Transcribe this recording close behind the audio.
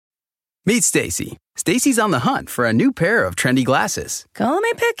Meet Stacy. Stacy's on the hunt for a new pair of trendy glasses. Call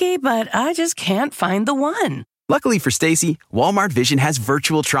me picky, but I just can't find the one. Luckily for Stacy, Walmart Vision has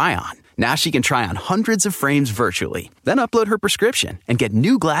virtual try-on. Now she can try on hundreds of frames virtually, then upload her prescription and get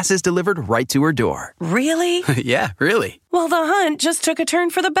new glasses delivered right to her door. Really? Yeah, really. Well, the hunt just took a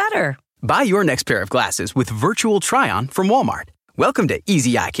turn for the better. Buy your next pair of glasses with virtual try-on from Walmart. Welcome to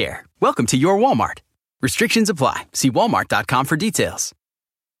Easy Eye Care. Welcome to your Walmart. Restrictions apply. See walmart.com for details.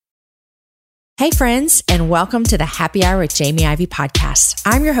 Hey friends, and welcome to the Happy Hour with Jamie Ivey podcast.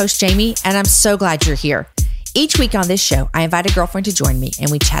 I'm your host, Jamie, and I'm so glad you're here. Each week on this show, I invite a girlfriend to join me and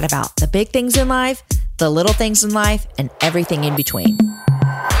we chat about the big things in life, the little things in life, and everything in between.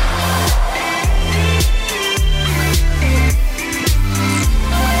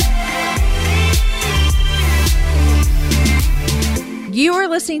 You are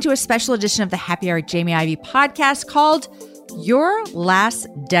listening to a special edition of the Happy Hour with Jamie Ivey podcast called Your Last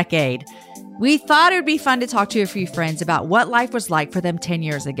Decade. We thought it would be fun to talk to a few friends about what life was like for them 10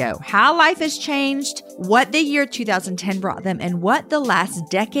 years ago, how life has changed, what the year 2010 brought them, and what the last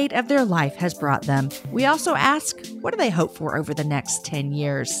decade of their life has brought them. We also ask, what do they hope for over the next 10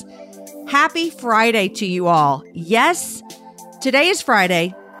 years? Happy Friday to you all. Yes, today is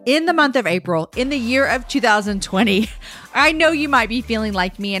Friday in the month of April in the year of 2020. I know you might be feeling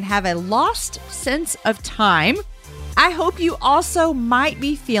like me and have a lost sense of time. I hope you also might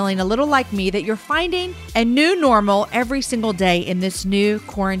be feeling a little like me that you're finding a new normal every single day in this new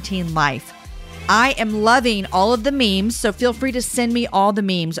quarantine life. I am loving all of the memes, so feel free to send me all the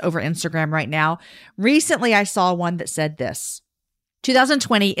memes over Instagram right now. Recently, I saw one that said this: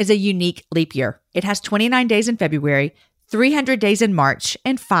 2020 is a unique leap year. It has 29 days in February, 300 days in March,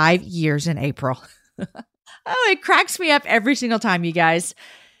 and 5 years in April. Oh, it cracks me up every single time, you guys.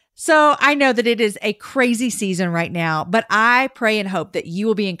 So I know that it is a crazy season right now, but I pray and hope that you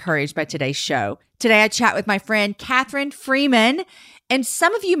will be encouraged by today's show. Today I chat with my friend Kathryn Freeman, and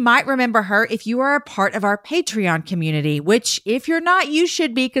some of you might remember her if you are a part of our Patreon community, which if you're not, you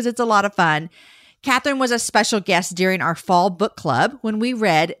should be because it's a lot of fun. Kathryn was a special guest during our fall book club when we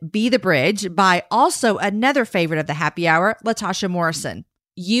read Be the Bridge by also another favorite of the Happy Hour, Latasha Morrison.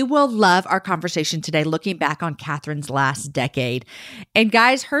 You will love our conversation today looking back on Kathryn's last decade. And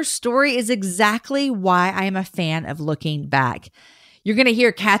guys, her story is exactly why I am a fan of looking back. You're going to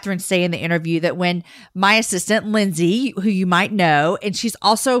hear Kathryn say in the interview that when my assistant, Lindsay, who you might know, and she's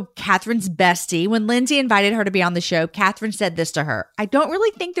also Kathryn's bestie, when Lindsay invited her to be on the show, Kathryn said this to her: "I don't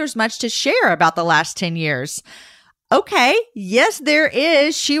really think there's much to share about the last 10 years. Okay, yes, there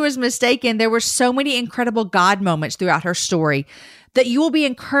is. She was mistaken. There were so many incredible God moments throughout her story that you will be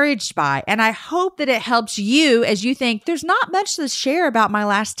encouraged by. And I hope that it helps you as you think there's not much to share about my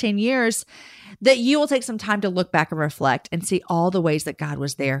last 10 years, that you will take some time to look back and reflect and see all the ways that God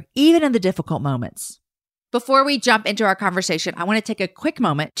was there, even in the difficult moments." Before we jump into our conversation, I want to take a quick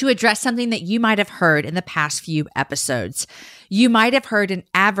moment to address something that you might have heard in the past few episodes. You might have heard an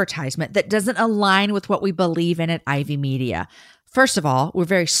advertisement that doesn't align with what we believe in at Ivy Media. First of all, we're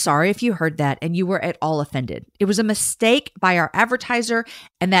very sorry if you heard that and you were at all offended. It was a mistake by our advertiser,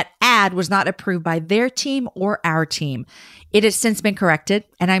 and that ad was not approved by their team or our team. It has since been corrected,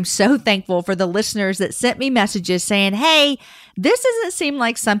 and I'm so thankful for the listeners that sent me messages saying, "Hey, this doesn't seem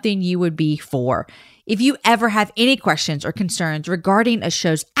like something you would be for." If you ever have any questions or concerns regarding a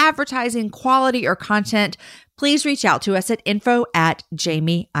show's advertising, quality, or content, please reach out to us at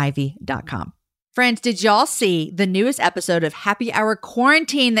info@jamieivey.com. Friends, did y'all see the newest episode of Happy Hour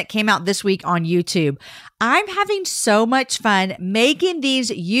Quarantine that came out this week on YouTube? I'm having so much fun making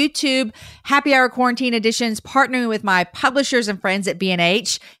these YouTube Happy Hour Quarantine editions, partnering with my publishers and friends at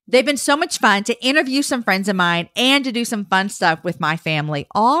B&H. They've been so much fun to interview some friends of mine and to do some fun stuff with my family,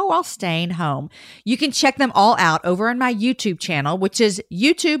 all while staying home. You can check them all out over on my YouTube channel, which is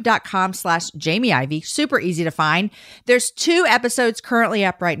youtube.com/JamieIvey. Super easy to find. There's 2 episodes currently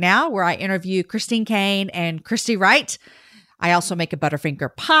up right now where I interview Christine Kane and Christy Wright. I also make a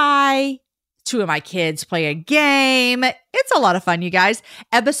Butterfinger pie. 2 of my kids play a game. It's a lot of fun, you guys.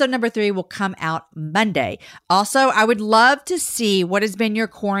 Episode number 3 will come out Monday. Also, I would love to see what has been your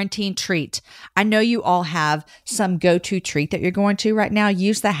quarantine treat. I know you all have some go-to treat that you're going to right now.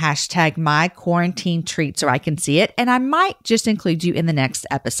 Use the hashtag #MyQuarantineTreat so I can see it, and I might just include you in the next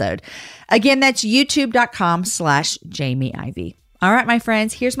episode. Again, that's youtube.com/JamieIvey. All right, my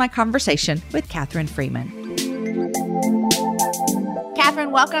friends, here's my conversation with Kathryn Freeman.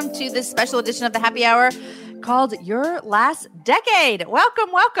 Kathryn, welcome to this special edition of the Happy Hour called Your Last Decade.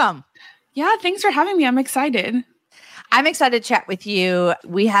 Welcome, welcome. Yeah, thanks for having me. I'm excited. I'm excited to chat with you.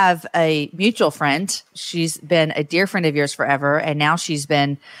 We have a mutual friend. She's been a dear friend of yours forever. And now she's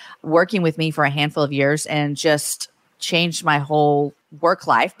been working with me for a handful of years and just changed my whole work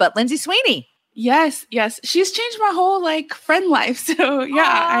life. But Lindsay Sweeney. Yes. She's changed my whole friend life. So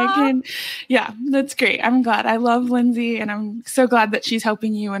that's great. I'm glad. I love Lindsay and I'm so glad that she's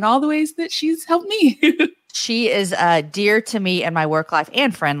helping you in all the ways that she's helped me. She is dear to me in my work life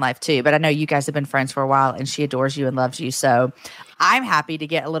and friend life too. But I know you guys have been friends for a while and she adores you and loves you. So I'm happy to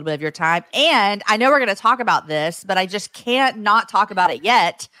get a little bit of your time. And I know we're going to talk about this, but I just can't not talk about it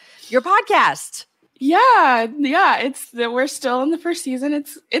yet. Your podcast. Yeah. We're still in the first season.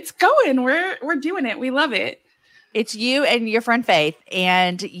 It's going. We're doing it. We love it. It's you and your friend Faith,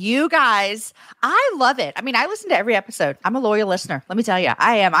 and you guys. I love it. I mean, I listen to every episode. I'm a loyal listener. Let me tell you,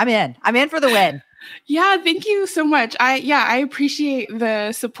 I am. I'm in. I'm in for the win. Yeah, thank you so much. I appreciate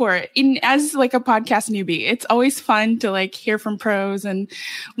the support. As a podcast newbie, it's always fun to hear from pros and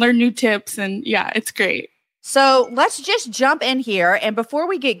learn new tips, and it's great. So let's just jump in here, and before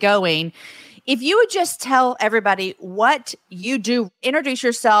we get going, if you would just tell everybody what you do, introduce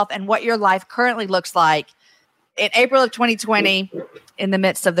yourself and what your life currently looks like in April of 2020 in the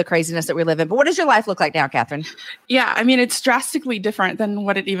midst of the craziness that we live in. But what does your life look like now, Kathryn? Yeah, I mean, it's drastically different than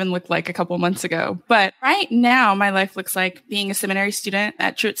what it even looked like a couple of months ago. But right now, my life looks like being a seminary student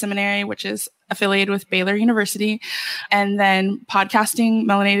at Truett Seminary, which is affiliated with Baylor University, and then podcasting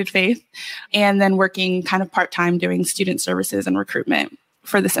Melanated Faith, and then working kind of part-time doing student services and recruitment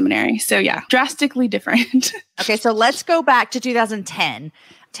for the seminary. So yeah, drastically different. Okay, so let's go back to 2010,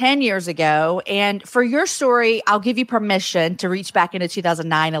 10 years ago. And for your story, I'll give you permission to reach back into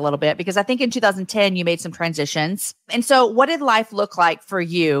 2009 a little bit, because I think in 2010, you made some transitions. And so what did life look like for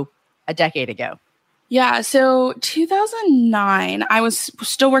you a decade ago? Yeah, so 2009, I was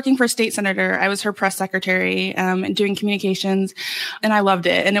still working for a state senator. I was her press secretary and doing communications, and I loved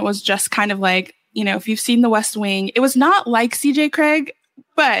it. And it was just kind of if you've seen The West Wing, it was not like CJ Craig,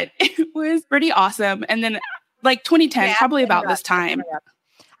 but it was pretty awesome. And then 2010, probably about this time.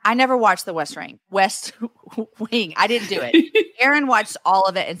 I never watched The West Wing. I didn't do it. Aaron watched all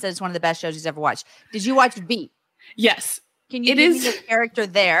of it and said it's one of the best shows he's ever watched. Did you watch Veep? Yes. Can you give me the character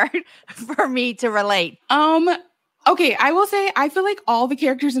there for me to relate? Okay, I will say I feel like all the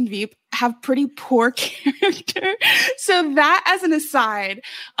characters in Veep have pretty poor character. So that as an aside,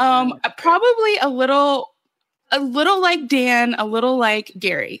 probably a little like Dan, a little like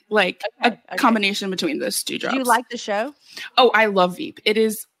Gary, a combination between those two jobs. Do you like the show? Oh, I love Veep. It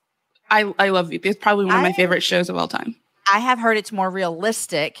is, I love Veep. It's probably one of my favorite shows of all time. I have heard it's more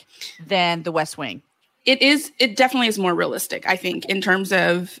realistic than The West Wing. It definitely is more realistic, I think, in terms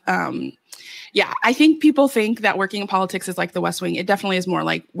of, I think people think that working in politics is like The West Wing. It definitely is more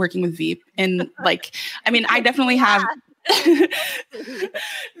like working with Veep. And I definitely have,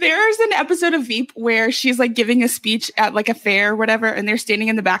 there's an episode of Veep where she's giving a speech at a fair or whatever, and they're standing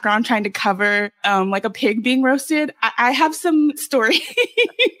in the background trying to cover a pig being roasted. I have some stories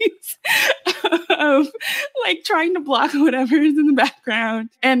of trying to block whatever is in the background.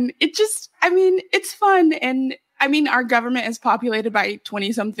 And it just, it's fun. And our government is populated by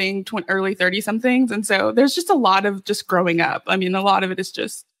 20-something, early 30-somethings. And so there's just a lot of just growing up. A lot of it is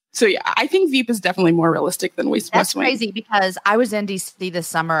just, so yeah, I think Veep is definitely more realistic than West Wing. That's crazy, because I was in DC this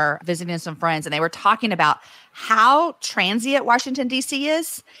summer visiting some friends, and they were talking about how transient Washington, DC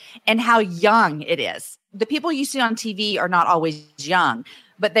is and how young it is. The people you see on TV are not always young,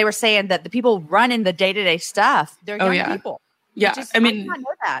 but they were saying that the people running the day-to-day stuff, they're young people. Yeah, I did not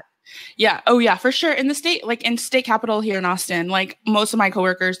know that. Yeah. Oh, yeah, for sure. In the state, in state capital here in Austin, most of my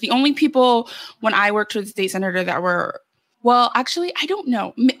coworkers, the only people when I worked for the state senator that were, well, actually, I don't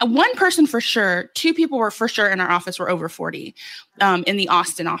know. One person for sure, two people were for sure in our office were over 40 in the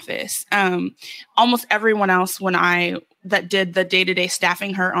Austin office. Almost everyone else that did the day-to-day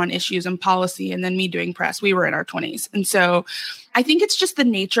staffing her on issues and policy, and then me doing press, we were in our 20s. And so I think it's just the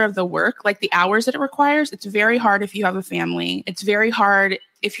nature of the work, the hours that it requires. It's very hard if you have a family. It's very hard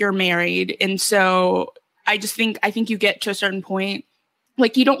if you're married. And so I think you get to a certain point,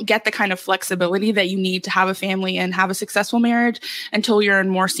 you don't get the kind of flexibility that you need to have a family and have a successful marriage until you're in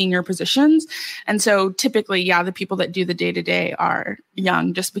more senior positions. And so typically, the people that do the day-to-day are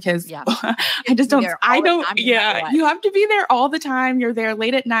young, just because you have to be there all the time. You're there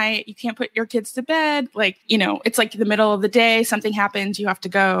late at night. You can't put your kids to bed. It's the middle of the day, something happens, you have to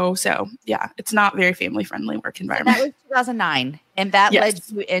go. So yeah, it's not very family-friendly work environment. That was 2009. And that led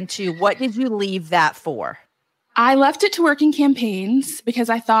you into, what did you leave that for? I left it to work in campaigns because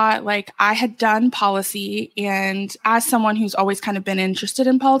I thought I had done policy, and as someone who's always kind of been interested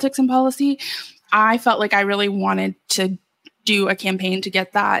in politics and policy, I felt like I really wanted to do a campaign to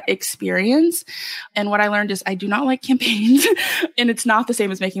get that experience. And what I learned is I do not like campaigns and it's not the same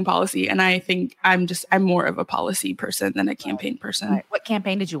as making policy. And I think I'm more of a policy person than a campaign person. Right. What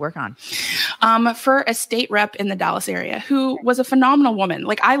campaign did you work on? For a state rep in the Dallas area who was a phenomenal woman.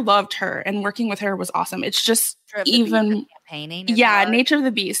 Like I loved her and working with her was awesome. It's just even campaigning. Nature of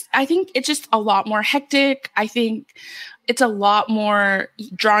the beast. I think it's just a lot more hectic. I think it's a lot more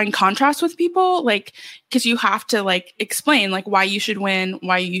drawing contrast with people, like, because you have to like explain like why you should win,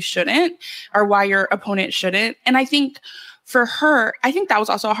 why you shouldn't, or why your opponent shouldn't. And I think for her, I think that was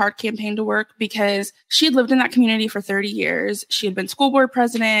also a hard campaign to work because she had lived in that community for 30 years. She had been school board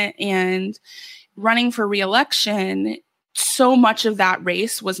president and running for re-election. So much of that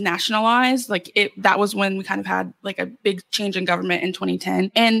race was nationalized. That was when we kind of had like a big change in government in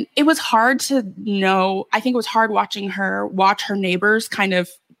 2010. And it was hard to know. I think it was hard watching her watch her neighbors kind of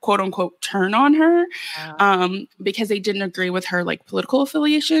quote unquote turn on her because they didn't agree with her like political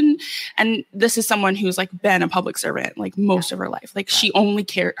affiliation. And this is someone who's like been a public servant like most of her life. Like she only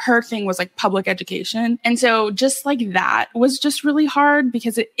cared. Her thing was like public education. And so just like that was just really hard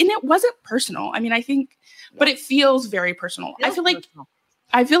because it wasn't personal. I mean, I think but it feels very personal. I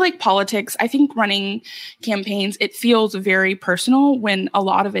feel like politics, I think running campaigns, it feels very personal when a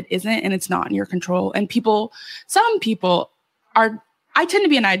lot of it isn't and it's not in your control. And some people I tend to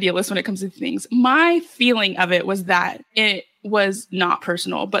be an idealist when it comes to things. My feeling of it was that it was not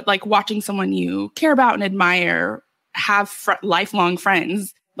personal, but like watching someone you care about and admire have lifelong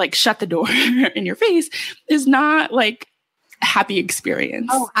friends, like shut the door in your face is not like happy experience.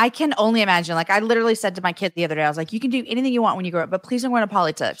 Oh, I can only imagine. Like I literally said to my kid the other day, I was like, you can do anything you want when you grow up, but please don't go into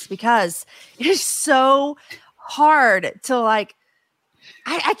politics because it is so hard to like,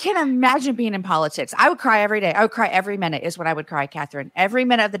 I can't imagine being in politics. I would cry every day. I would cry every minute is what I would cry, Kathryn. Every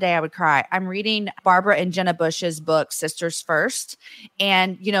minute of the day I would cry. I'm reading Barbara and Jenna Bush's book, Sisters First.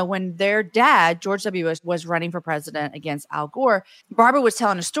 And, you know, when their dad, George W. Bush, was running for president against Al Gore, Barbara was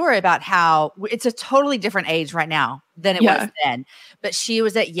telling a story about how it's a totally different age right now than it was then. But she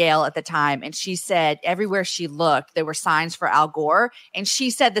was at Yale at the time. And she said everywhere she looked, there were signs for Al Gore. And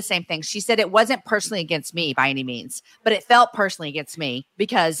she said the same thing. She said it wasn't personally against me by any means, but it felt personally against me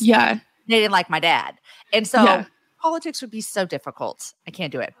because they didn't like my dad. And so politics would be so difficult. I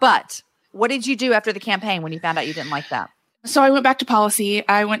can't do it. But what did you do after the campaign when you found out you didn't like that? So I went back to policy.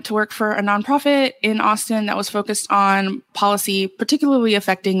 I went to work for a nonprofit in Austin that was focused on policy, particularly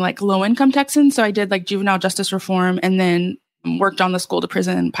affecting like low income Texans. So I did like juvenile justice reform and then worked on the school to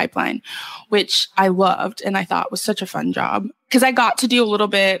prison pipeline, which I loved. And I thought was such a fun job because I got to do a little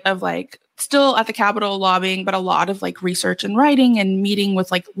bit of like still at the Capitol lobbying, but a lot of like research and writing and meeting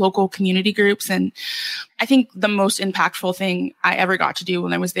with like local community groups. And I think the most impactful thing I ever got to do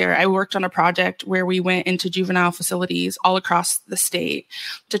when I was there, I worked on a project where we went into juvenile facilities all across the state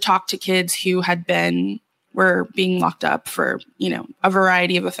to talk to kids who were being locked up for, you know, a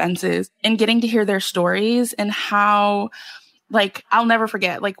variety of offenses and getting to hear their stories and how, like, I'll never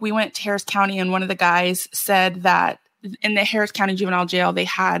forget, like we went to Harris County and one of the guys said that in the Harris County Juvenile Jail, they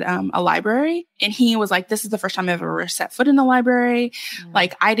had a library. And he was like, this is the first time I've ever set foot in a library.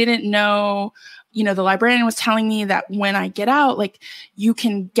 Like, I didn't know, you know, the librarian was telling me that when I get out, like, you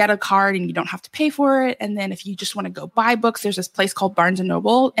can get a card and you don't have to pay for it. And then if you just want to go buy books, there's this place called Barnes and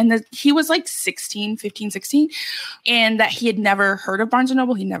Noble. And he was like 15, 16, and that he had never heard of Barnes and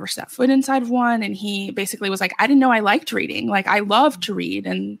Noble. He never set foot inside of one. And he basically was like, I didn't know I liked reading. Like, I love to read.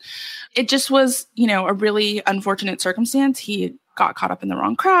 And it just was, you know, a really unfortunate circumstance. He got caught up in the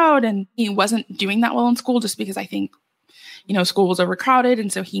wrong crowd and he wasn't doing that well in school just because I think, you know, school was overcrowded.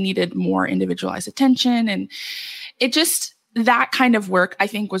 And so he needed more individualized attention. And it just, that kind of work, I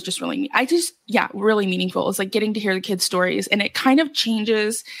think was just really meaningful. It's like getting to hear the kids' stories. And it kind of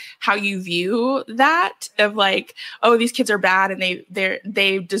changes how you view that of like, oh, these kids are bad and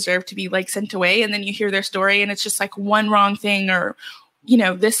they deserve to be like sent away. And then you hear their story and it's just like one wrong thing or, you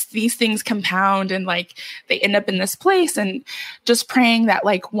know, these things compound and like they end up in this place. And just praying that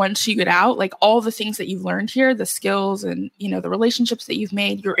like once you get out, like all the things that you've learned here, the skills and, you know, the relationships that you've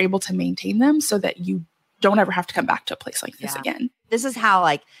made, you're able to maintain them so that you don't ever have to come back to a place like this again. This is how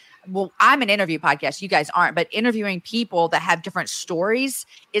like, well, I'm an interview podcast. You guys aren't, but interviewing people that have different stories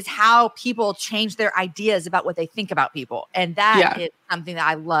is how people change their ideas about what they think about people. And that is something that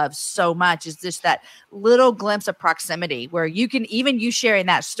I love so much is just that little glimpse of proximity where you can, even you sharing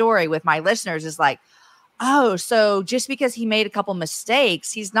that story with my listeners is like, oh, so just because he made a couple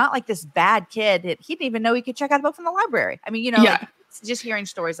mistakes, he's not like this bad kid that he didn't even know he could check out a book from the library. I mean, you know, like, just hearing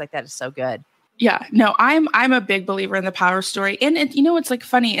stories like that is so good. Yeah, no, I'm a big believer in the power story. And you know, what's like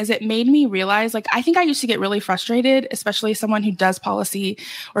funny is it made me realize, like, I think I used to get really frustrated, especially someone who does policy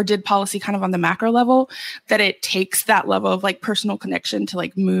or did policy kind of on the macro level, that it takes that level of like personal connection to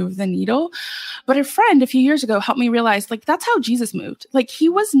like move the needle. But a friend a few years ago helped me realize, like, that's how Jesus moved. Like, he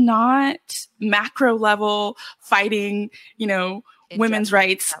was not macro level fighting, you know, women's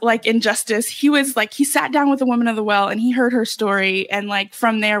rights, like injustice. He was like, he sat down with the woman of the well and he heard her story. And like,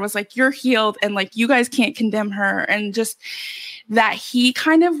 from there was like, you're healed. And like, you guys can't condemn her. And just that he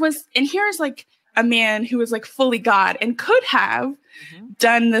kind of was, and here's like a man who was like fully God and could have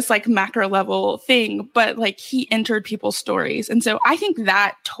done this like macro level thing, but like he entered people's stories. And so I think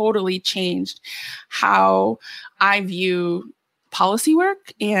that totally changed how I view policy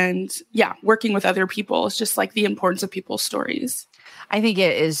work and working with other people. It's just like the importance of people's stories. I think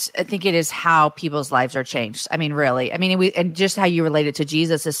it is how people's lives are changed. I mean, really. I mean, and just how you relate it to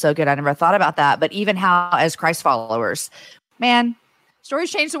Jesus is so good. I never thought about that. But even how, as Christ followers, man,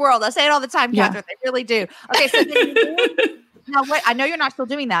 stories change the world. I say it all the time, Kathryn. They really do. Okay, so now what? I know you're not still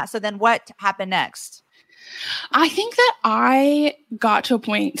doing that. So then, what happened next? I think that I got to a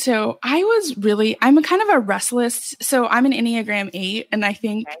point. So I'm a kind of a restless. So I'm an Enneagram 8. And I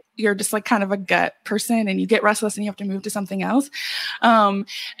think you're just like kind of a gut person and you get restless and you have to move to something else. And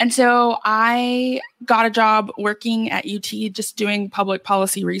so I got a job working at UT, just doing public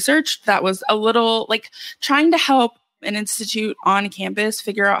policy research. That was a little like trying to help an institute on campus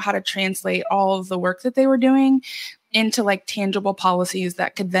figure out how to translate all of the work that they were doing into like tangible policies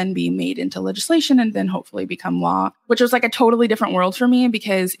that could then be made into legislation and then hopefully become law, which was like a totally different world for me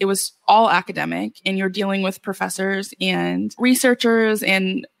because it was all academic and you're dealing with professors and researchers.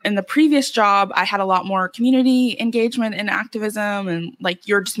 And in the previous job, I had a lot more community engagement and activism and like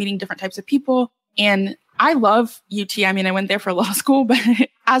you're just meeting different types of people. And I love UT. I mean, I went there for law school, but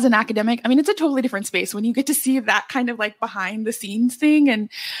as an academic, I mean, it's a totally different space when you get to see that kind of like behind the scenes thing. And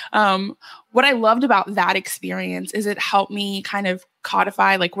what I loved about that experience is it helped me kind of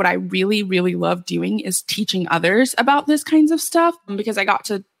codify like what I really, really love doing is teaching others about this kinds of stuff because I got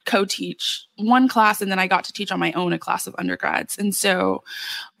to co-teach one class and then I got to teach on my own a class of undergrads. And so,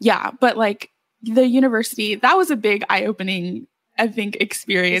 but like the university, that was a big eye-opening I think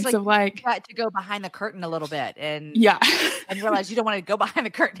experience of like you got to go behind the curtain a little bit and and realize you don't want to go behind the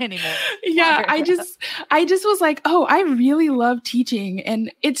curtain anymore. I just was like, oh, I really love teaching.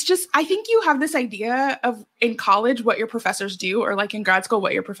 And it's just, I think you have this idea of in college, what your professors do, or like in grad school,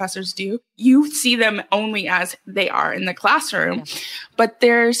 what your professors do. You see them only as they are in the classroom, but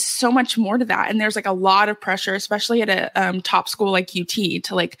there's so much more to that. And there's like a lot of pressure, especially at a top school like UT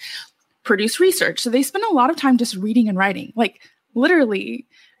to like produce research. So they spend a lot of time just reading and writing, like literally,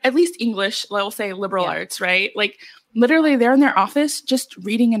 at least English, we'll say liberal arts, right? Like literally they're in their office just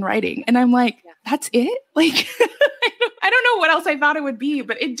reading and writing. And I'm like, that's it? Like, I don't know what else I thought it would be,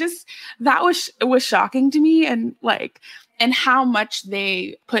 but it was shocking to me. And like, and how much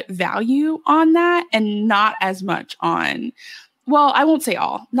they put value on that and not as much on, well, I won't say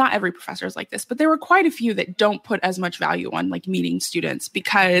all, not every professor is like this, but there were quite a few that don't put as much value on like meeting students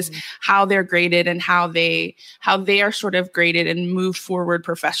because how they're graded and how they are sort of graded and moved forward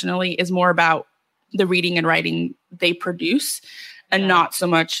professionally is more about the reading and writing they produce and not so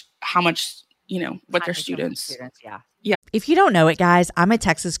much how much, what their students. Yeah. If you don't know it, guys, I'm a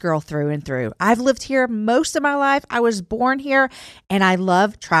Texas girl through and through. I've lived here most of my life. I was born here and I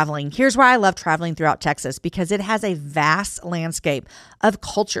love traveling. Here's why I love traveling throughout Texas, because it has a vast landscape of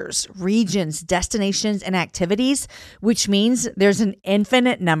cultures, regions, destinations, and activities, which means there's an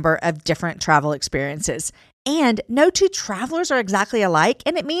infinite number of different travel experiences. And no two travelers are exactly alike,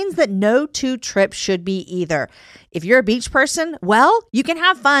 and it means that no two trips should be either. If you're a beach person, well, you can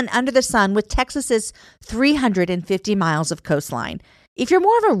have fun under the sun with Texas's 350 miles of coastline. If you're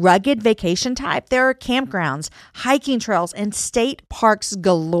more of a rugged vacation type, there are campgrounds, hiking trails, and state parks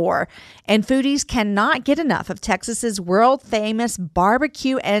galore. And foodies cannot get enough of Texas's world-famous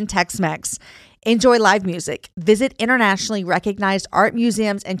barbecue and Tex-Mex. Enjoy live music, visit internationally recognized art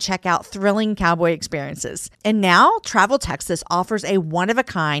museums, and check out thrilling cowboy experiences. And now, Travel Texas offers a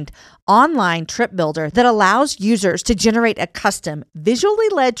one-of-a-kind online trip builder that allows users to generate a custom, visually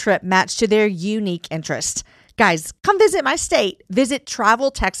led trip matched to their unique interests. Guys, come visit my state. Visit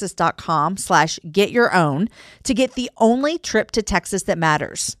traveltexas.com/getyourown to get the only trip to Texas that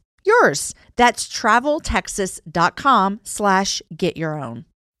matters. Yours. That's traveltexas.com/getyourown.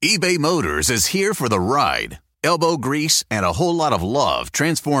 eBay Motors is here for the ride. Elbow grease and a whole lot of love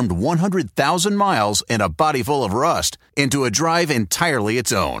transformed 100,000 miles and a body full of rust into a drive entirely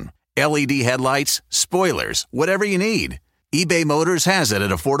its own. LED headlights, spoilers, whatever you need. eBay Motors has it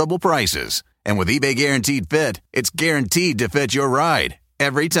at affordable prices. And with eBay Guaranteed Fit, it's guaranteed to fit your ride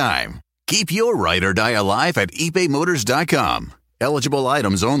every time. Keep your ride or die alive at ebaymotors.com. Eligible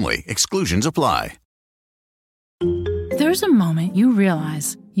items only. Exclusions apply. There's a moment you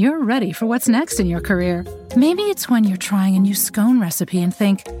realize you're ready for what's next in your career. Maybe it's when you're trying a new scone recipe and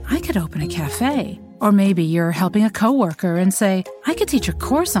think, I could open a cafe. Or maybe you're helping a coworker and say, I could teach a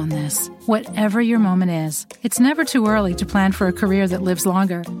course on this. Whatever your moment is, it's never too early to plan for a career that lives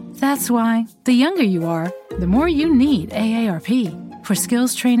longer. That's why, the younger you are, the more you need AARP. For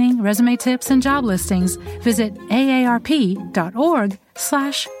skills training, resume tips, and job listings, visit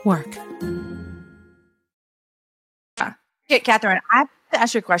aarp.org/work. Okay, Kathryn, I have to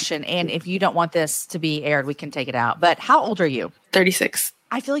ask you a question, and if you don't want this to be aired, we can take it out. But how old are you? 36.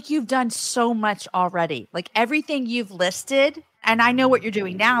 I feel like you've done so much already. Like everything you've listed, and I know what you're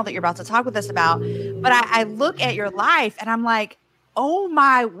doing now that you're about to talk with us about, but I look at your life and I'm like, oh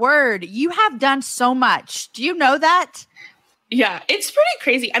my word, you have done so much. Do you know that? Yeah, it's pretty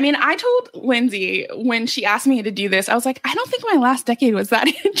crazy. I mean, I told Lindsay when she asked me to do this, I was like, I don't think my last decade was that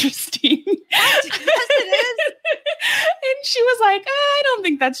interesting. Yes, it is. And she was like, I don't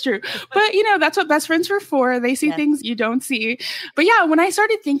think that's true. But, that's what best friends are for. They see things you don't see. But yeah, when I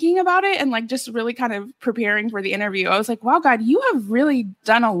started thinking about it and like just really kind of preparing for the interview, I was like, wow, God, you have really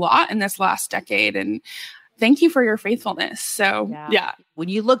done a lot in this last decade. And thank you for your faithfulness. So, yeah. When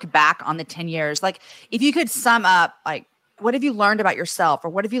you look back on the 10 years, like if you could sum up, like, what have you learned about yourself, or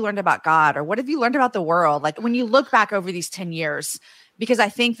what have you learned about God, or what have you learned about the world? Like when you look back over these 10 years, because I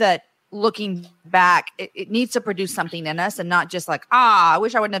think that looking back, it needs to produce something in us and not just like, I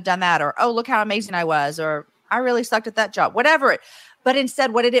wish I wouldn't have done that, or, oh, look how amazing I was, or I really sucked at that job, whatever. But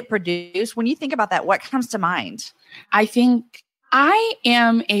instead, what did it produce? When you think about that, what comes to mind? I think I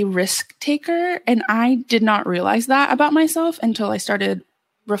am a risk taker, and I did not realize that about myself until I started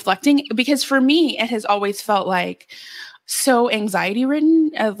reflecting, because for me, it has always felt like so anxiety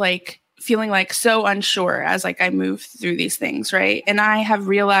ridden, of like feeling like so unsure as like I move through these things. Right. And I have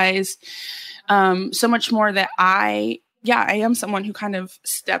realized so much more that I am someone who kind of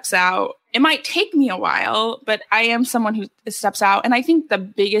steps out. It might take me a while, but I am someone who steps out. And I think the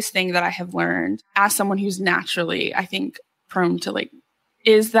biggest thing that I have learned as someone who's naturally, I think, prone to like,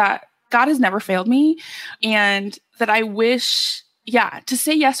 is that God has never failed me, and that I wish to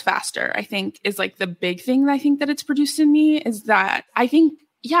say yes faster, I think is like the big thing that I think that it's produced in me, is that I think,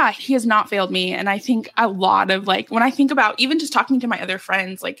 he has not failed me. And I think a lot of like, when I think about even just talking to my other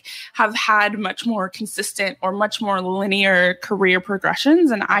friends, like have had much more consistent or much more linear career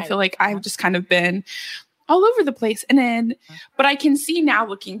progressions. And I feel like I've just kind of been all over the place. And then, but I can see now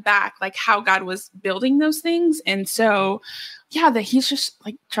looking back, like how God was building those things. And so, that he's just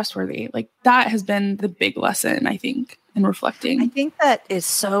like trustworthy. Like that has been the big lesson, I think, in reflecting. I think that is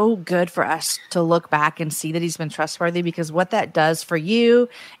so good for us to look back and see that he's been trustworthy, because what that does for you,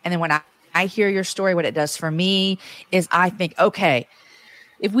 and then when I hear your story, what it does for me is I think, okay,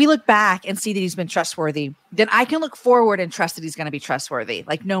 if we look back and see that he's been trustworthy, then I can look forward and trust that he's going to be trustworthy,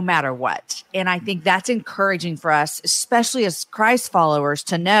 like no matter what. And I think that's encouraging for us, especially as Christ followers,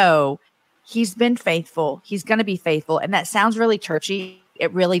 to know he's been faithful. He's going to be faithful. And that sounds really churchy.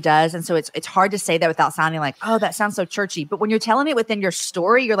 It really does. And so it's hard to say that without sounding like, oh, that sounds so churchy. But when you're telling it within your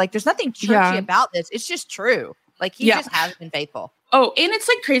story, you're like, there's nothing churchy about this. It's just true. Like he just has been faithful. Oh, and it's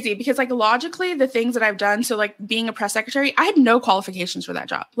like crazy because like logically the things that I've done, so like being a press secretary, I had no qualifications for that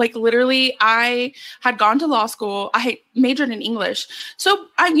job. Like literally I had gone to law school. I had majored in English. So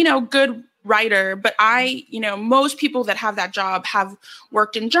I'm, good writer, but most people that have that job have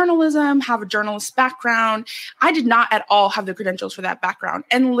worked in journalism, have a journalist background. I did not at all have the credentials for that background.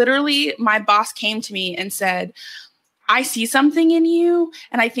 And literally my boss came to me and said, I see something in you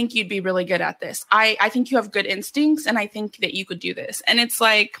and I think you'd be really good at this. I think you have good instincts and I think that you could do this. And it's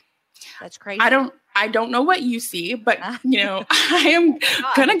like, that's crazy. I don't know what you see, but I am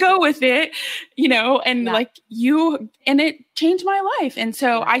gonna go with it, and it changed my life. And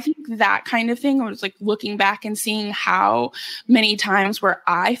so I think that kind of thing was like looking back and seeing how many times where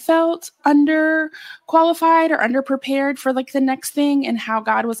I felt underqualified or underprepared for like the next thing, and how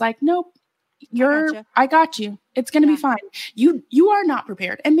God was like, nope, I got you. It's going to be fine. You are not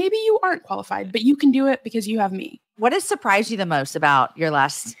prepared, and maybe you aren't qualified, but you can do it because you have me. What has surprised you the most about your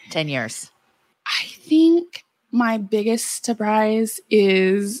last 10 years? I think my biggest surprise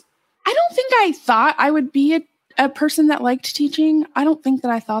is I don't think I thought I would be a person that liked teaching. I don't think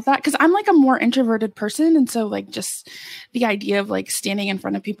that I thought that, because I'm like a more introverted person. And so like just the idea of like standing in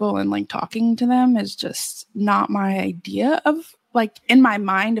front of people and like talking to them is just not my idea of like in my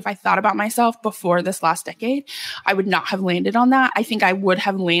mind, if I thought about myself before this last decade, I would not have landed on that. I think I would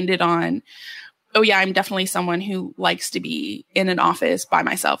have landed on, oh yeah, I'm definitely someone who likes to be in an office by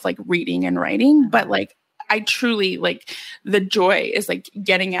myself, like reading and writing. But like, I truly like the joy is like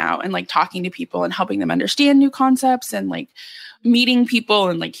getting out and like talking to people and helping them understand new concepts and like meeting people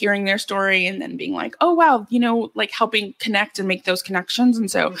and like hearing their story and then being like, oh, wow, you know, like helping connect and make those connections. And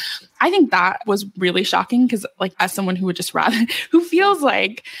so I think that was really shocking because like as someone who would just rather, who feels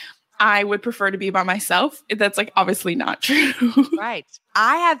like I would prefer to be by myself, that's like obviously not true. Right.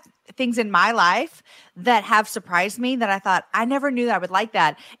 I have things in my life that have surprised me that I thought I never knew that I would like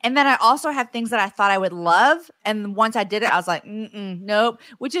that. And then I also have things that I thought I would love. And once I did it, I was like, nope,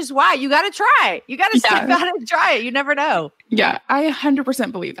 which is why you got to try. You got to step out and try it. You never know. Yeah, I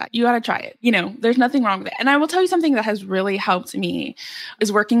 100% believe that. You got to try it. You know, there's nothing wrong with it. And I will tell you something that has really helped me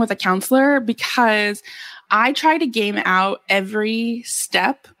is working with a counselor because I try to game out every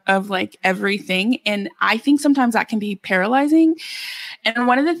step of like everything. And I think sometimes that can be paralyzing. And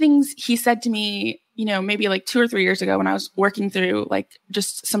one of the things he said to me, you know, maybe like 2 or 3 years ago when I was working through like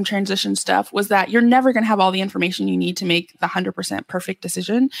just some transition stuff was that you're never going to have all the information you need to make the 100% perfect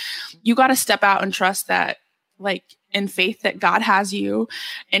decision. You got to step out and trust that like in faith that God has you.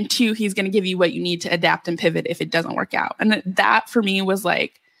 And 2, he's going to give you what you need to adapt and pivot if it doesn't work out. And that for me was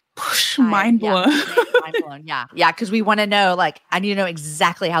like, mind blown. Mind blown. Yeah. Yeah. Cause we want to know, like, I need to know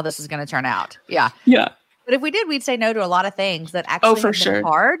exactly how this is going to turn out. Yeah. Yeah. But if we did, we'd say no to a lot of things that actually have been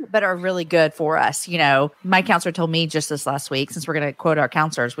hard, but are really good for us. You know, my counselor told me just this last week, since we're going to quote our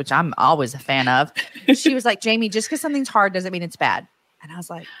counselors, which I'm always a fan of, she was like, Jamie, just because something's hard doesn't mean it's bad. And I was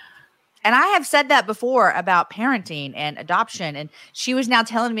like, and I have said that before about parenting and adoption. And she was now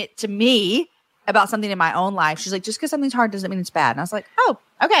telling it to me about something in my own life. She's like, just because something's hard doesn't mean it's bad. And I was like, oh,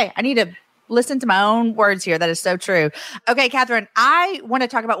 okay. I need to listen to my own words here. That is so true. Okay, Kathryn, I want to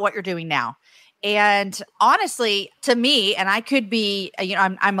talk about what you're doing now. And honestly, to me, and I could be, you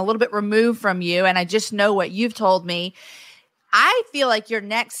know, I'm a little bit removed from you and I just know what you've told me. I feel like your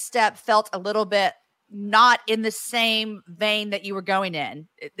next step felt a little bit not in the same vein that you were going in.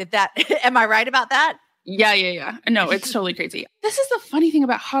 If that, am I right about that? Yeah. No, it's totally crazy. This is the funny thing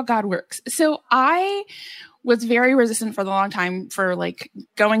about how God works. So I was very resistant for the long time for like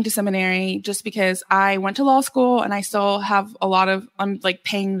going to seminary just because I went to law school and I still have a lot of, I'm like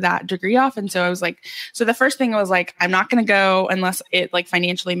paying that degree off. And so I was like, so the first thing was like, I'm not going to go unless it like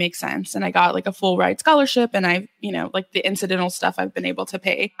financially makes sense. And I got like a full ride scholarship and I, you know, like the incidental stuff I've been able to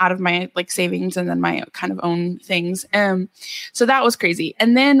pay out of my like savings and then my kind of own things. So that was crazy.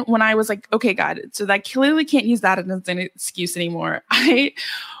 And then when I was like, okay, God, so I clearly can't use that as an excuse anymore.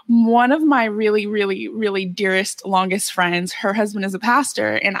 One of my really, really, really dearest, longest friends, her husband is a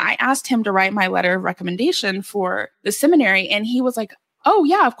pastor, and I asked him to write my letter of recommendation for the seminary. And he was like, oh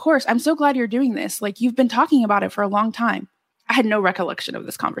yeah, of course. I'm so glad you're doing this. Like you've been talking about it for a long time. I had no recollection of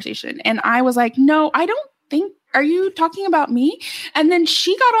this conversation. And I was like, no, I don't think, are you talking about me? And then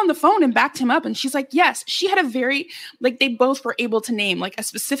she got on the phone and backed him up. And she's like, yes, she had a very, like they both were able to name like a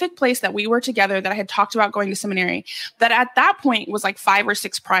specific place that we were together that I had talked about going to seminary that at that point was like 5 or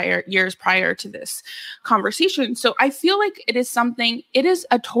 6 years prior to this conversation. So I feel like it is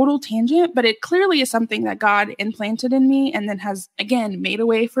a total tangent, but it clearly is something that God implanted in me and then has again made a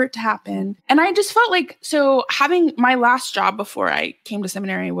way for it to happen. And I just felt like, so having my last job before I came to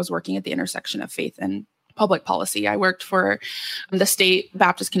seminary was working at the intersection of faith and public policy. I worked for the state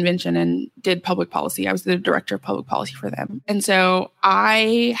Baptist convention and did public policy. I was the director of public policy for them. And so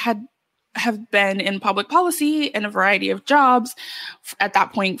I have been in public policy in a variety of jobs at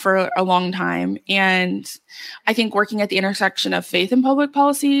that point for a long time. And I think working at the intersection of faith and public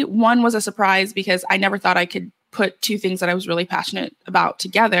policy, one was a surprise because I never thought I could put 2 things that I was really passionate about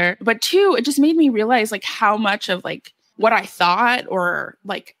together. But 2, it just made me realize like how much of like what I thought or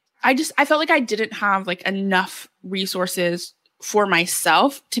like I felt like I didn't have like enough resources for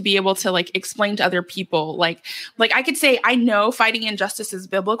myself to be able to like explain to other people. Like I could say, I know fighting injustice is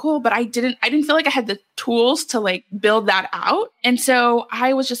biblical, but I didn't feel like I had the tools to like build that out. And so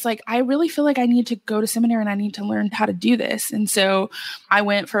I was just like, I really feel like I need to go to seminary and I need to learn how to do this. And so I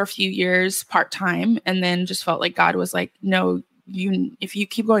went for a few years part-time and then just felt like God was like, no, if you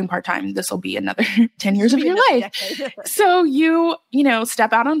keep going part-time, this will be another 10 years of your life. So you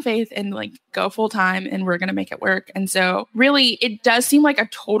step out on faith and like go full-time and we're going to make it work. And so really it does seem like a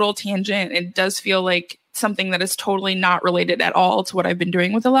total tangent. It does feel like something that is totally not related at all to what I've been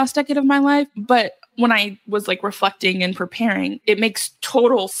doing with the last decade of my life. But when I was like reflecting and preparing, it makes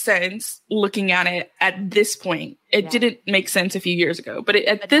total sense looking at it at this point. It didn't make sense a few years ago, but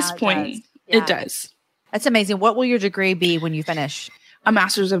at this point, it does. That's amazing. What will your degree be when you finish? A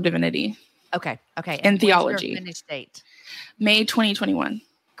Master's of Divinity. Okay. In theology. Your finish date? May 2021.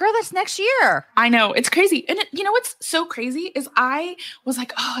 Girl, that's next year. I know. It's crazy. And you know what's so crazy is I was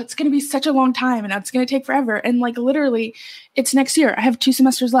like, oh, it's going to be such a long time and it's going to take forever. And like literally it's next year. I have 2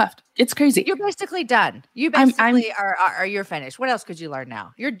 semesters left. It's crazy. You're basically done. You basically are you're finished. What else could you learn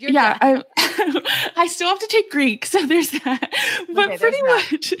now? You're yeah, done. I still have to take Greek. So there's that. But pretty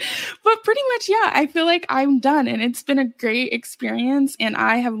much, yeah, I feel like I'm done. And it's been a great experience. And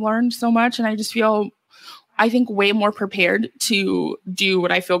I have learned so much. And I just feel, I think, way more prepared to do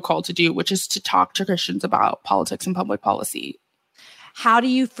what I feel called to do, which is to talk to Christians about politics and public policy. How do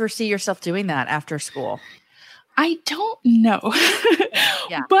you foresee yourself doing that after school? I don't know.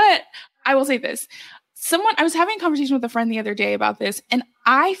 Yeah. But I will say this. I was having a conversation with a friend the other day about this, and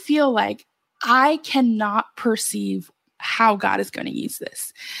I feel like I cannot perceive how God is going to use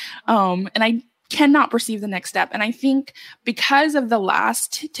this. And I cannot perceive the next step. And I think because of the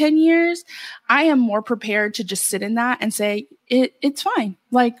last 10 years, I am more prepared to just sit in that and say, it's fine.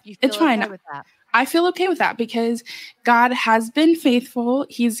 Like, it's fine. Okay with that? I feel okay with that because God has been faithful.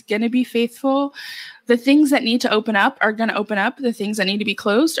 He's going to be faithful. The things that need to open up are going to open up. The things that need to be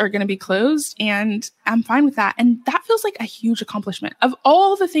closed are going to be closed. And I'm fine with that. And that feels like a huge accomplishment. Of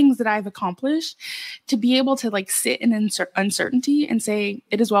all the things that I've accomplished, to be able to like sit in uncertainty and say,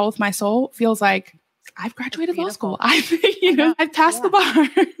 it is well with my soul, feels like I've graduated law school. I've passed the bar.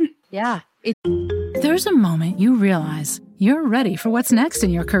 Yeah. There's a moment you realize you're ready for what's next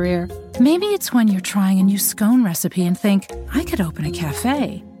in your career. Maybe it's when you're trying a new scone recipe and think, I could open a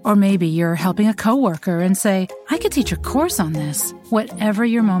cafe. Or maybe you're helping a coworker and say, I could teach a course on this. Whatever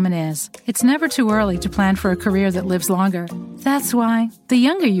your moment is, it's never too early to plan for a career that lives longer. That's why, the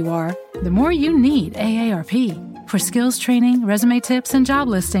younger you are, the more you need AARP. For skills training, resume tips, and job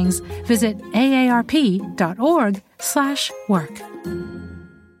listings, visit aarp.org/work.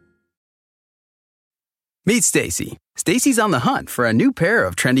 Meet Stacy. Stacy's on the hunt for a new pair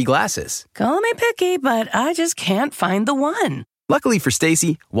of trendy glasses. Call me picky, but I just can't find the one. Luckily for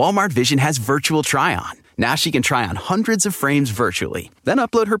Stacy, Walmart Vision has virtual try-on. Now she can try on hundreds of frames virtually, then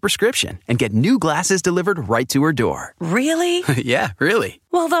upload her prescription and get new glasses delivered right to her door. Really? Yeah, really.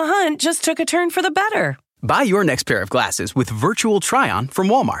 Well, the hunt just took a turn for the better. Buy your next pair of glasses with virtual try-on from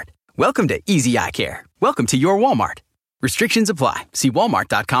Walmart. Welcome to Easy Eye Care. Welcome to your Walmart. Restrictions apply. See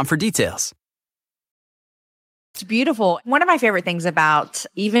walmart.com for details. It's beautiful. One of my favorite things about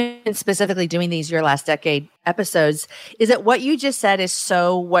even specifically doing these Your Last Decade episodes is that what you just said is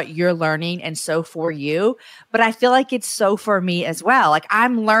so what you're learning and so for you. But I feel like it's so for me as well. Like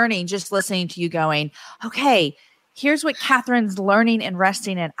I'm learning just listening to you going, okay, here's what Kathryn's learning and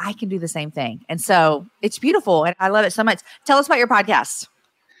resting in. I can do the same thing. And so it's beautiful. And I love it so much. Tell us about your podcast.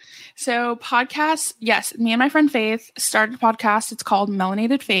 So podcasts, yes, me and my friend Faith started a podcast. It's called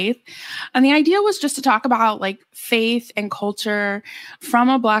Melanated Faith. And the idea was just to talk about like faith and culture from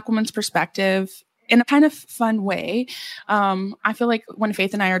a Black woman's perspective in a kind of fun way. I feel like when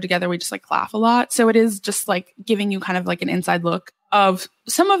Faith and I are together, we just like laugh a lot. So it is just like giving you kind of like an inside look of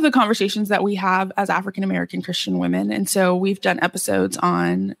some of the conversations that we have as African-American Christian women. And so we've done episodes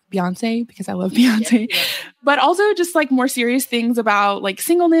on Beyonce because I love Beyonce, but also just like more serious things about like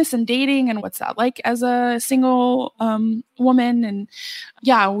singleness and dating and what's that like as a single woman. And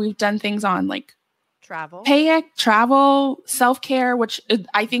yeah, we've done things on like travel, self-care, which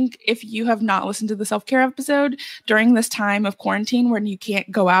I think if you have not listened to the self-care episode during this time of quarantine when you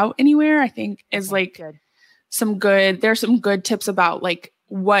can't go out anywhere, I think is like good. There's some good tips about like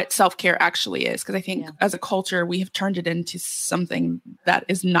what self-care actually is. Cause I think as a culture, we have turned it into something that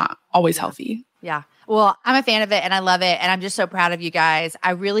is not always healthy. Yeah. Well, I'm a fan of it and I love it. And I'm just so proud of you guys.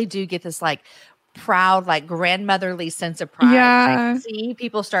 I really do get this like proud, like grandmotherly sense of pride. Yeah. When I see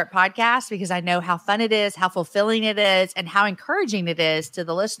people start podcasts because I know how fun it is, how fulfilling it is, and how encouraging it is to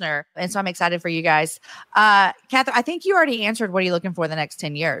the listener. And so I'm excited for you guys. Kathryn, I think you already answered what are you looking for the next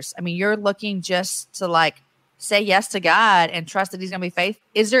 10 years? I mean, you're looking just to like say yes to God and trust that he's going to be faithful.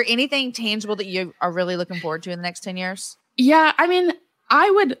 Is there anything tangible that you are really looking forward to in the next 10 years? Yeah. I mean, I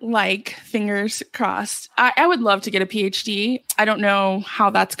would like, fingers crossed, I would love to get a PhD. I don't know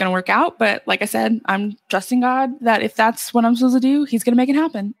how that's going to work out, but like I said, I'm trusting God that if that's what I'm supposed to do, he's going to make it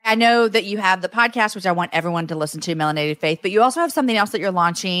happen. I know that you have the podcast, which I want everyone to listen to, Melanated Faith, but you also have something else that you're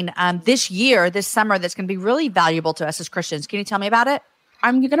launching this summer, that's going to be really valuable to us as Christians. Can you tell me about it?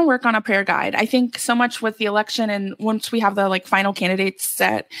 I'm going to work on a prayer guide. I think so much with the election and once we have the like final candidates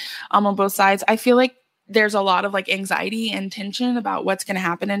set on both sides, I feel like there's a lot of like anxiety and tension about what's going to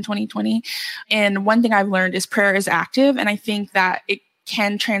happen in 2020. And one thing I've learned is prayer is active. And I think that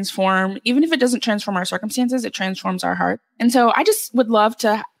can transform, even if it doesn't transform our circumstances, it transforms our heart. And so I just would love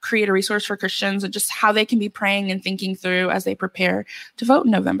to create a resource for Christians and just how they can be praying and thinking through as they prepare to vote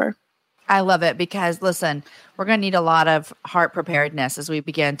in November. I love it because, listen, we're going to need a lot of heart preparedness as we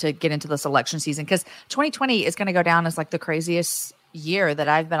begin to get into this election season, because 2020 is going to go down as like the craziest year that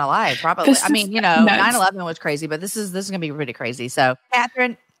I've been alive, probably. I mean, 9/11 was crazy, but this is going to be pretty crazy. So,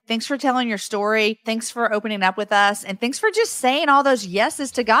 Kathryn, thanks for telling your story. Thanks for opening up with us. And thanks for just saying all those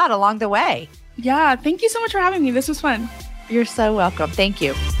yeses to God along the way. Yeah, thank you so much for having me. This was fun. You're so welcome. Thank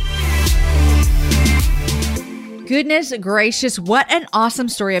you. Goodness gracious, what an awesome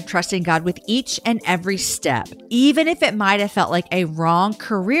story of trusting God with each and every step, even if it might have felt like a wrong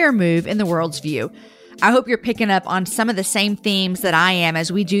career move in the world's view. I hope you're picking up on some of the same themes that I am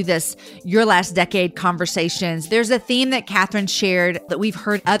as we do this Your Last Decade conversations. There's a theme that Kathryn shared that we've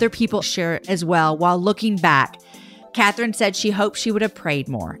heard other people share as well while looking back. Kathryn said she hoped she would have prayed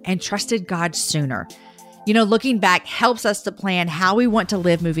more and trusted God sooner. Looking back helps us to plan how we want to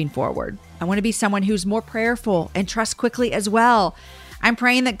live moving forward. I want to be someone who's more prayerful and trust quickly as well. I'm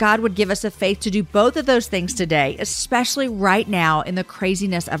praying that God would give us a faith to do both of those things today, especially right now in the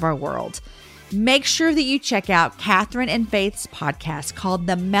craziness of our world. Make sure that you check out Kathryn and Faith's podcast called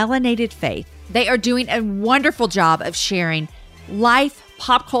The Melanated Faith. They are doing a wonderful job of sharing life,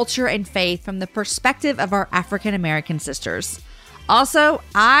 pop culture, and faith from the perspective of our African American sisters. Also,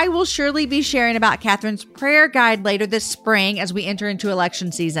 I will surely be sharing about Kathryn's prayer guide later this spring as we enter into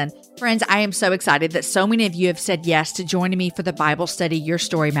election season. Friends, I am so excited that so many of you have said yes to joining me for the Bible study, Your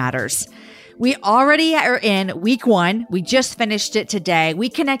Story Matters. We already are in week 1. We just finished it today. We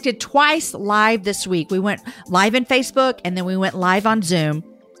connected twice live this week. We went live in Facebook and then we went live on Zoom.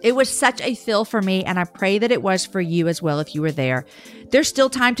 It was such a thrill for me, and I pray that it was for you as well if you were there. There's still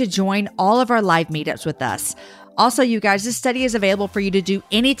time to join all of our live meetups with us. Also, you guys, this study is available for you to do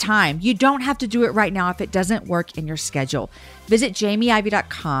anytime. You don't have to do it right now if it doesn't work in your schedule. Visit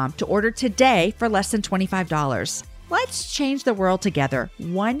jamieivey.com to order today for less than $25. Let's change the world together,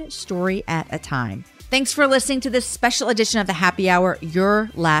 one story at a time. Thanks for listening to this special edition of the Happy Hour,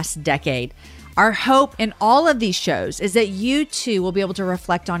 Your Last Decade. Our hope in all of these shows is that you too will be able to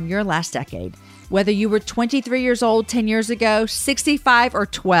reflect on your last decade. Whether you were 23 years old 10 years ago, 65, or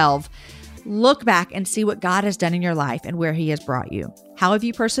 12, look back and see what God has done in your life and where He has brought you. How have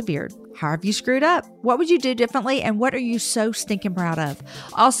you persevered? How have you screwed up? What would you do differently? And what are you so stinking proud of?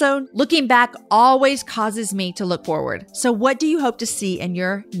 Also, looking back always causes me to look forward. So what do you hope to see in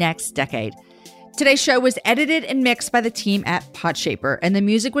your next decade? Today's show was edited and mixed by the team at Podshaper, and the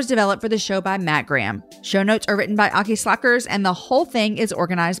music was developed for the show by Matt Graham. Show notes are written by Aki Slackers, and the whole thing is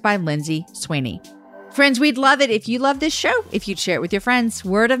organized by Lindsay Sweeney. Friends, we'd love it if you love this show, if you'd share it with your friends.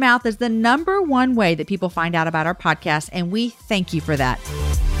 Word of mouth is the number one way that people find out about our podcast, and we thank you for that.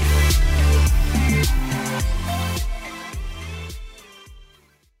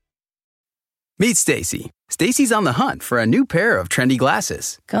 Meet Stacy. Stacy's on the hunt for a new pair of trendy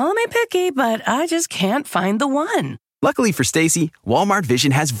glasses. Call me picky, but I just can't find the one. Luckily for Stacy, Walmart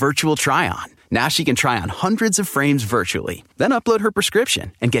Vision has virtual try-on. Now she can try on hundreds of frames virtually, then upload her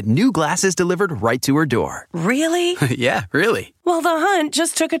prescription and get new glasses delivered right to her door. Really? Yeah, really. Well, the hunt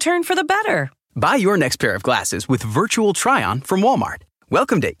just took a turn for the better. Buy your next pair of glasses with virtual try-on from Walmart.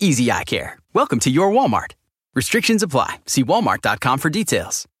 Welcome to Easy Eye Care. Welcome to your Walmart. Restrictions apply. See walmart.com for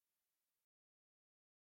details.